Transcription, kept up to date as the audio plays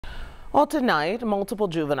Well, tonight, multiple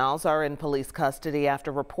juveniles are in police custody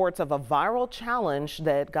after reports of a viral challenge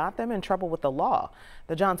that got them in trouble with the law.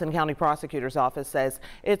 The Johnson County Prosecutor's Office says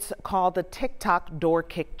it's called the TikTok Door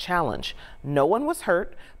Kick Challenge. No one was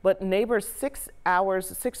hurt, but neighbors six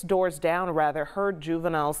doors down heard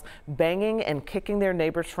juveniles banging and kicking their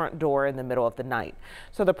neighbor's front door in the middle of the night.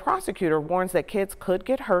 So the prosecutor warns that kids could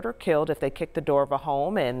get hurt or killed if they kick the door of a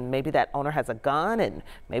home, and maybe that owner has a gun, and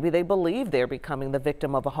maybe they believe they're becoming the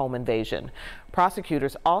victim of a home invasion.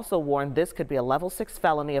 Prosecutors also warn this could be a level 6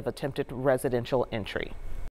 felony of attempted residential entry.